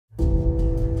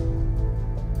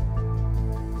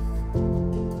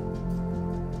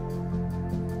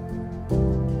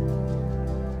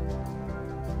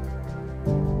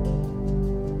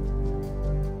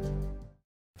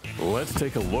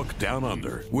take a look down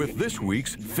under with this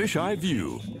week's Fish-Eye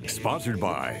View, sponsored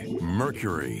by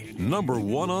Mercury,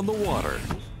 #1 on the water.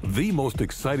 The most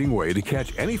exciting way to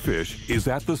catch any fish is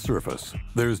at the surface.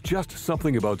 There's just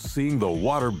something about seeing the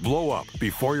water blow up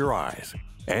before your eyes,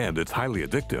 and it's highly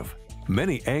addictive.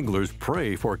 Many anglers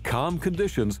pray for calm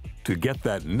conditions to get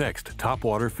that next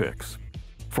topwater fix.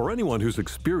 For anyone who's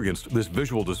experienced this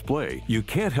visual display, you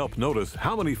can't help notice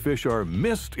how many fish are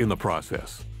missed in the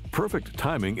process. Perfect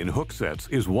timing in hook sets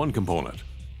is one component.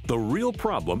 The real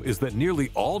problem is that nearly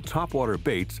all topwater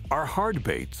baits are hard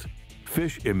baits.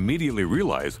 Fish immediately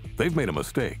realize they've made a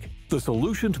mistake. The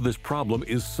solution to this problem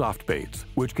is soft baits,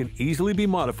 which can easily be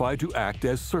modified to act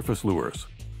as surface lures.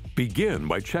 Begin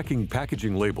by checking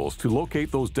packaging labels to locate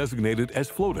those designated as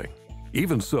floating.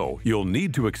 Even so, you'll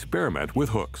need to experiment with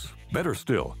hooks. Better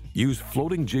still, use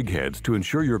floating jig heads to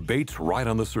ensure your bait's right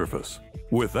on the surface.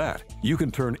 With that, you can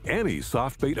turn any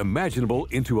soft bait imaginable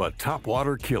into a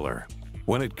topwater killer.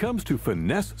 When it comes to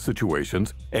finesse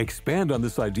situations, expand on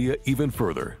this idea even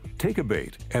further. Take a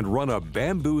bait and run a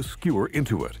bamboo skewer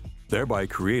into it, thereby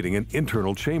creating an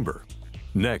internal chamber.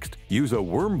 Next, use a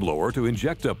worm blower to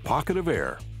inject a pocket of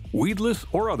air. Weedless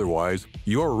or otherwise,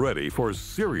 you're ready for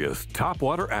serious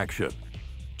topwater action.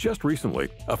 Just recently,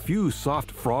 a few soft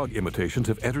frog imitations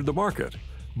have entered the market,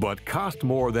 but cost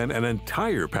more than an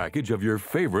entire package of your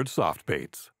favorite soft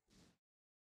baits.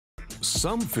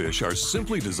 Some fish are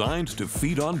simply designed to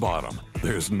feed on bottom.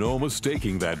 There's no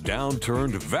mistaking that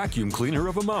downturned vacuum cleaner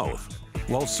of a mouth.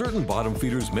 While certain bottom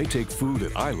feeders may take food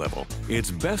at eye level, it's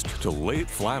best to lay it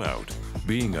flat out.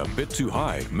 Being a bit too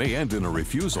high may end in a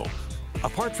refusal.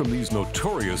 Apart from these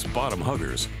notorious bottom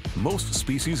huggers, most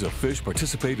species of fish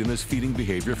participate in this feeding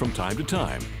behavior from time to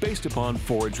time, based upon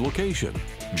forage location.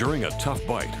 During a tough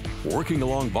bite, working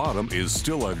along bottom is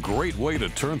still a great way to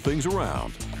turn things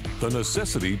around. The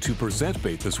necessity to present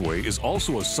bait this way is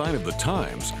also a sign of the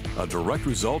times, a direct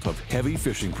result of heavy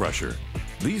fishing pressure.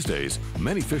 These days,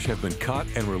 many fish have been caught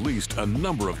and released a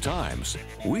number of times.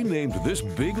 We named this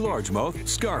big largemouth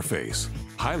Scarface.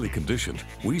 Highly conditioned,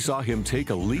 we saw him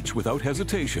take a leech without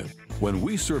hesitation. When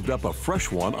we served up a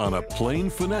fresh one on a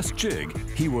plain finesse jig,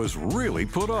 he was really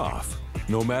put off.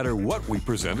 No matter what we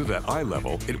presented at eye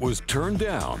level, it was turned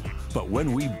down. But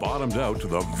when we bottomed out to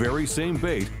the very same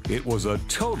bait, it was a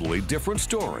totally different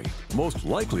story, most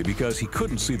likely because he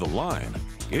couldn't see the line.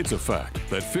 It's a fact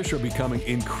that fish are becoming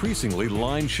increasingly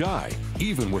line shy,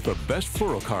 even with the best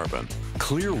fluorocarbon.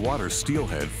 Clear water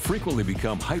steelhead frequently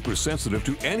become hypersensitive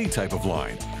to any type of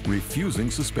line,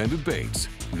 refusing suspended baits.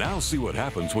 Now see what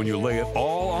happens when you lay it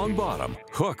all on bottom,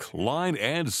 hook, line,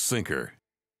 and sinker.